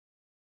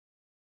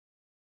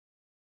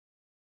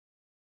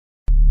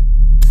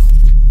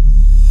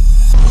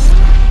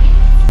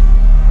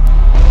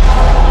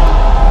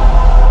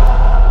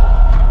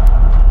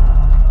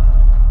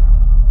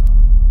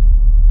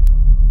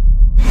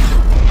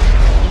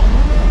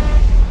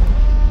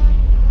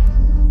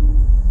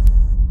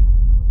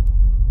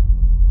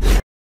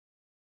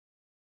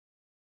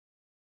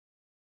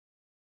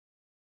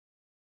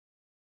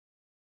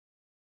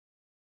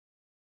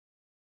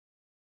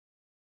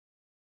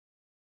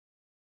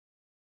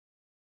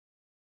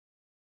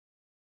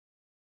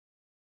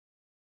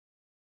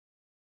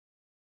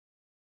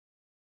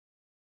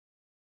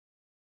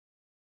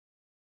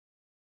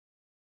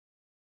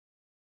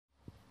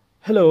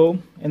Hello,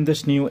 in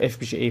this new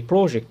FPGA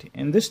project.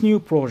 In this new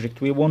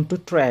project, we want to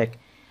track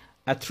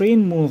a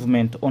train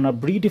movement on a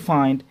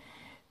predefined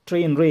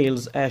train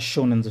rails as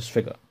shown in this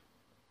figure.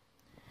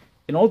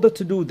 In order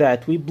to do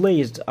that, we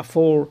placed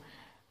four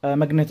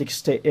magnetic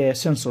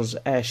sensors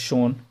as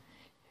shown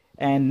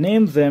and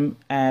named them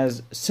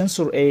as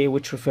sensor A,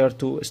 which refer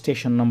to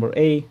station number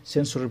A,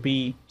 sensor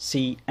B,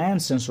 C, and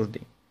sensor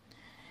D.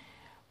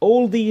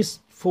 All these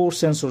four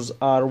sensors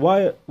are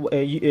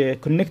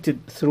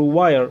connected through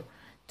wire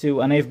to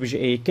an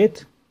FPGA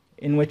kit,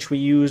 in which we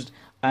used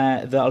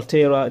the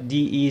Altera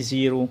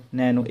DE0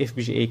 Nano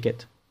FPGA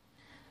kit.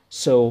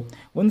 So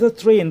when the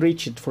train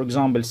reached, for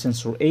example,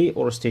 sensor A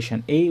or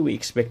station A, we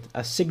expect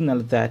a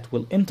signal that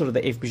will enter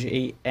the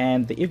FPGA,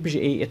 and the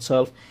FPGA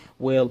itself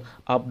will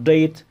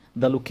update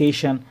the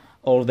location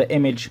or the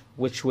image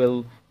which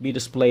will be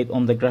displayed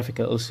on the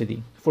graphical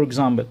LCD. For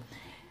example,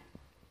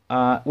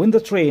 when the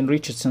train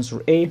reaches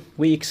sensor A,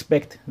 we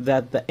expect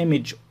that the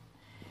image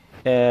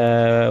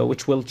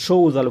which will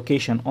show the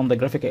location on the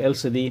graphical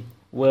LCD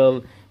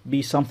will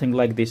be something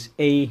like this: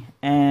 A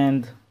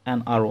and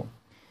an arrow.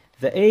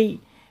 The A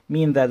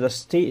means that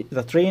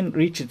the train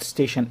reached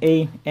station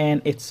A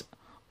and it's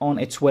on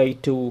its way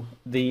to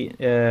the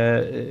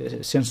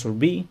sensor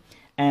B,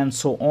 and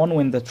so on.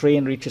 When the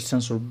train reaches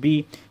sensor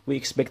B, we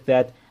expect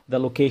that the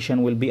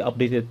location will be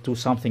updated to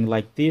something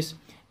like this: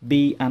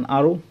 B, an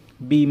arrow.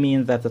 B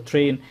means that the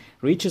train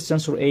reaches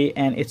sensor A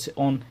and it's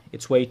on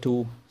its way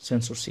to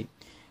sensor C.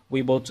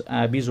 We bought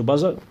a piezo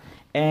buzzer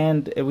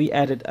and we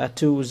added a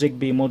 2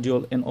 Zigbee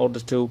module in order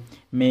to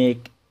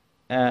make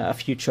a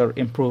future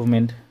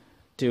improvement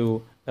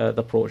to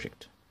the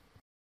project.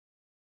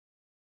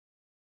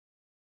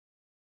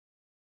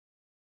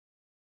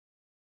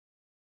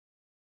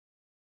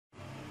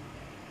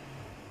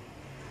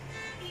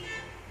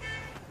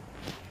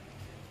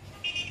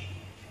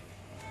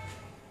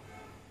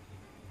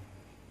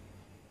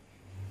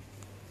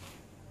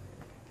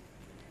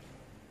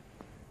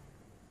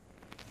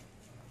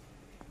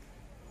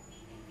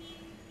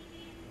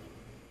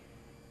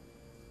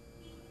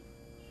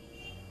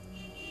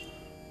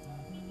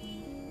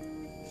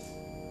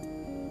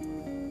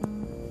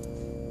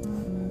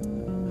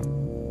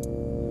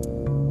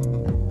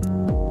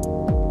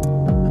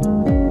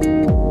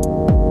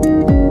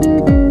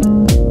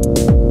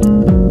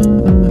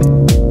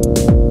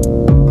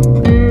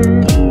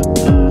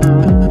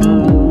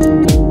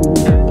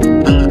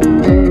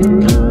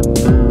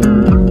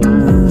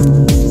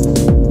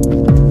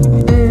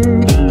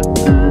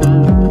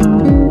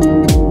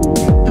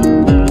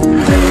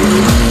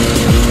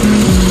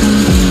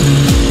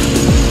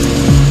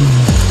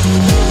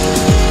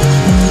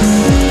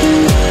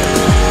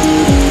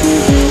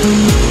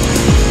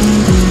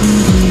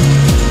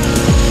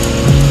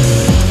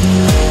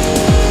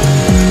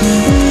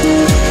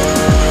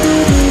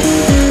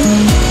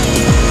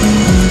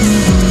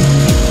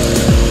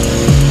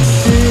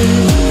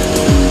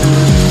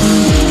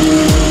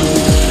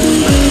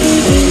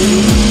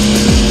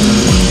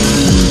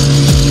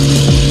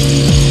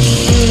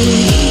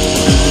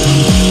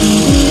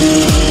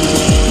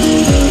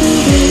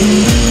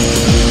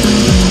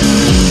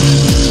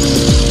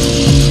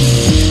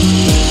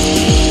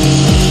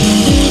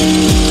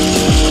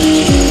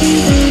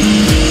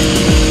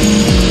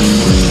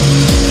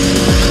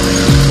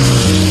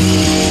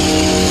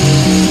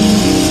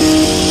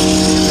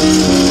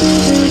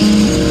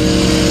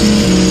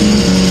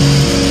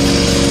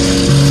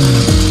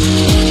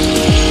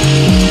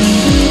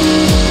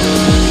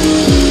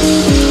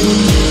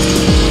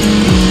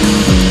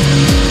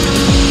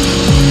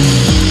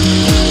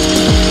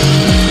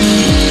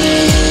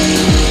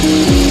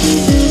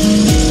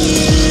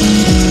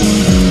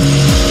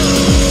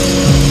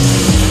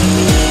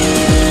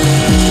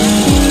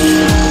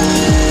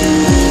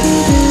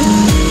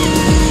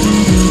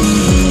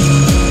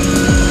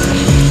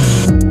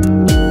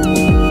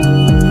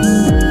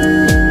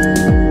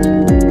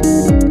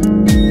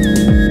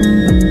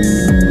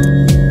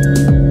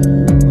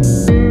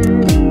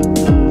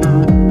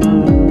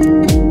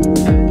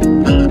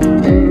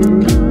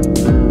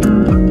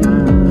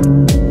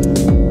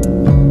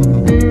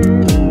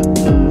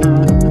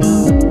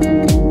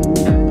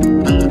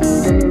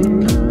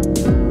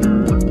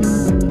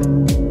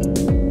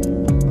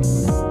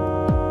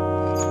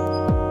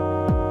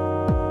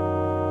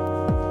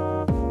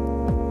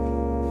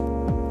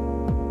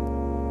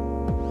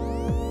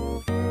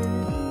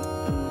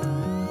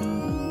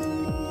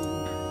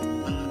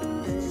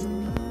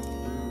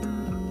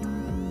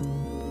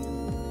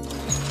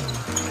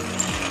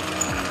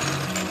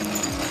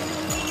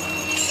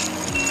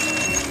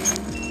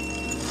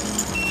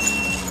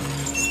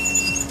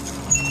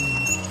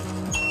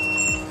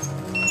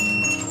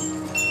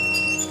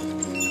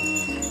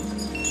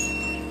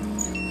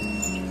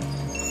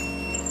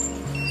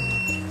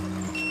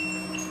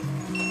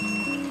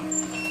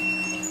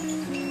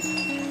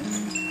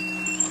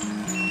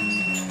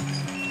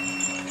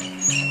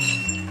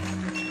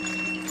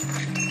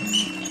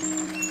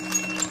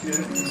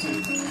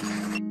 Yeah,